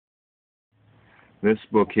This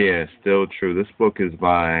book here is still true. This book is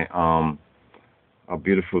by a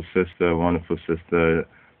beautiful sister, a wonderful sister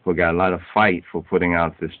who got a lot of fight for putting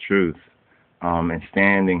out this truth and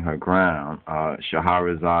standing her ground,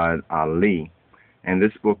 Shahrazad Ali. And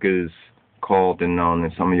this book is called and known,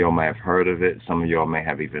 and some of y'all may have heard of it, some of y'all may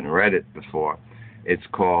have even read it before. It's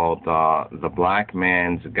called The Black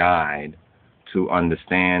Man's Guide to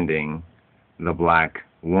Understanding the Black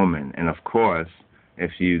Woman. And of course,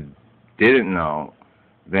 if you didn't know,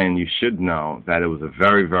 then you should know that it was a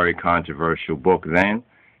very, very controversial book then,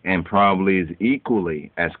 and probably is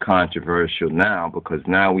equally as controversial now, because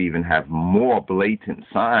now we even have more blatant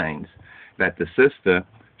signs that the sister,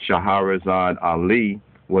 Shahrazad Ali,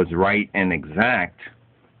 was right and exact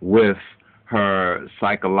with her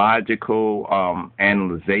psychological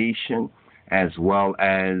analyzation, as well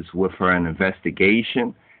as with her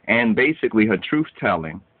investigation, and basically her truth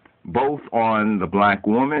telling, both on the black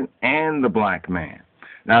woman and the black man.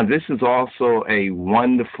 Now, this is also a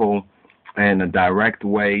wonderful and a direct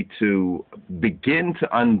way to begin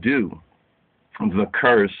to undo the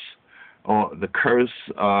curse, or the curse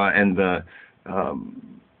and the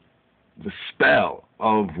spell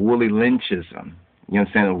of Willie Lynchism. You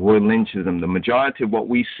understand? Of Willie Lynchism. The majority of what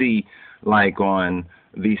we see, like on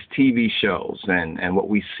these TV shows, and what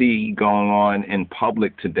we see going on in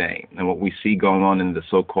public today, and what we see going on in the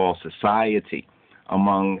so-called society,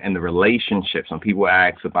 among and the relationships. When people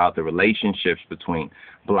ask about the relationships between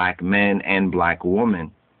black men and black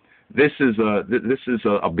women, this is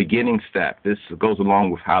a beginning step. This goes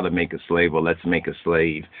along with How to Make a Slave, or Let's Make a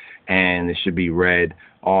Slave, and it should be read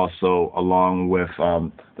also along with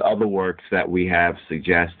the other works that we have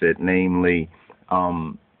suggested, namely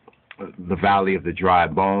The Valley of the Dry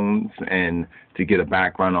Bones, and to get a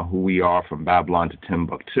background on who we are from Babylon to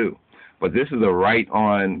Timbuktu. But this is a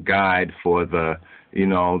right-on guide for the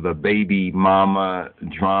baby mama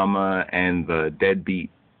drama and the deadbeat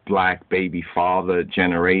black baby father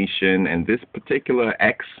generation, and this particular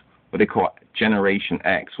X, what they call Generation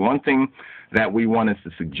X. One thing that we wanted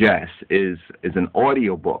to suggest is an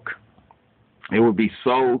audio book. It would be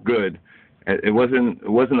so good. It wasn't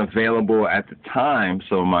available at the time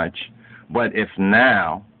so much, but if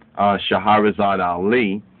now Shahrazad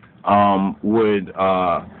Ali would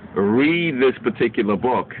read this particular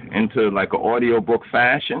book into like an audio book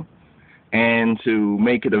fashion, and to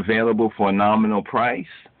make it available for a nominal price,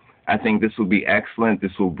 I think this will be excellent.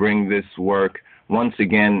 This will bring this work once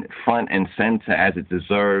again front and center as it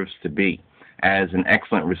deserves to be, as an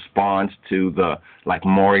excellent response to the, like,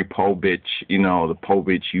 Maury Povich, the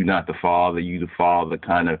Povich, you not the father, you the father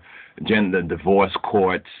kind of gender divorce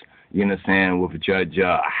courts, you understand, with Judge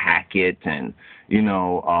Hackett, and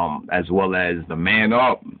as well as the Man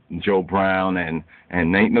Up, Joe Brown, and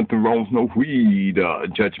Ain't Nothing Wrong with No Weed,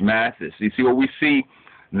 Judge Mathis. You see what we see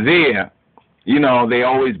there? They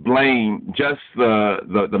always blame just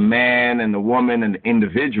the man and the woman and the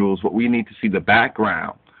individuals, but we need to see the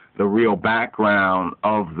background, the real background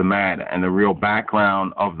of the matter. And the real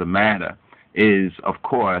background of the matter is, of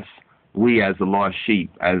course, we as the lost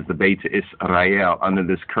sheep, as the Beta Israel, under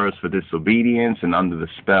this curse for disobedience and under the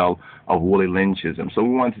spell of Willie Lynchism. So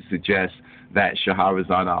we want to suggest that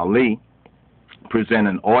Shahrazad Ali present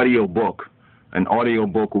an audio book. An audio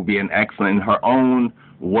book will be an excellent, in her own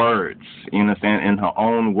words, you understand, in her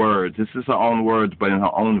own words. This is her own words, but in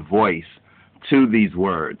her own voice to these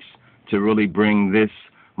words, to really bring this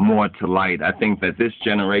more to light. I think that this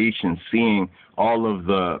generation, seeing all of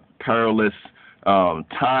the perilous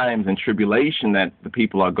times and tribulation that the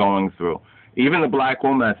people are going through, even the black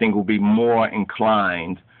woman, I think, will be more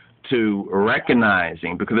inclined to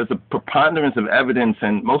recognizing, because there's a preponderance of evidence,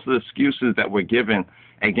 and most of the excuses that were given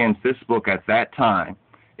against this book at that time,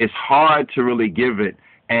 it's hard to really give it.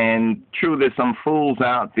 And true, there's some fools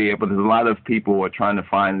out there, but there's a lot of people who are trying to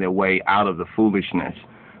find their way out of the foolishness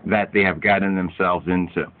that they have gotten themselves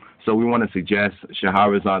into. So we want to suggest,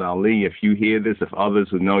 Shahrazad Ali, if you hear this, if others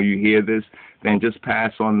who know you hear this, then just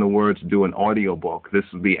pass on the word to do an audio book. This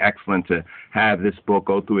would be excellent to have this book,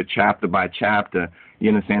 go through it chapter by chapter, you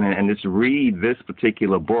understand, and just read this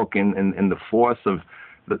particular book in the force of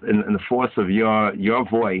in the force of your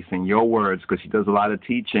voice and your words, because she does a lot of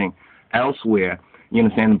teaching elsewhere, you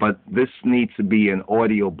understand, but this needs to be an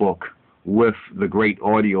audio book with the great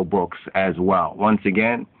audio books as well. Once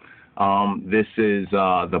again, this is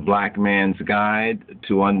The Black Man's Guide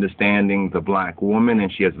to Understanding the Black Woman,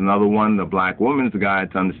 and she has another one, The Black Woman's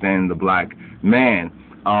Guide to Understanding the Black Man.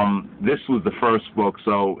 This was the first book,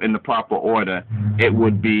 so in the proper order, it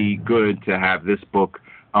would be good to have this book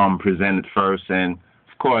presented first, and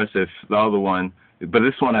of course, if the other one, but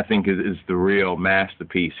this one I think is the real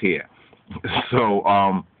masterpiece here. So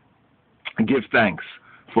give thanks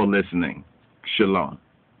for listening. Shalom.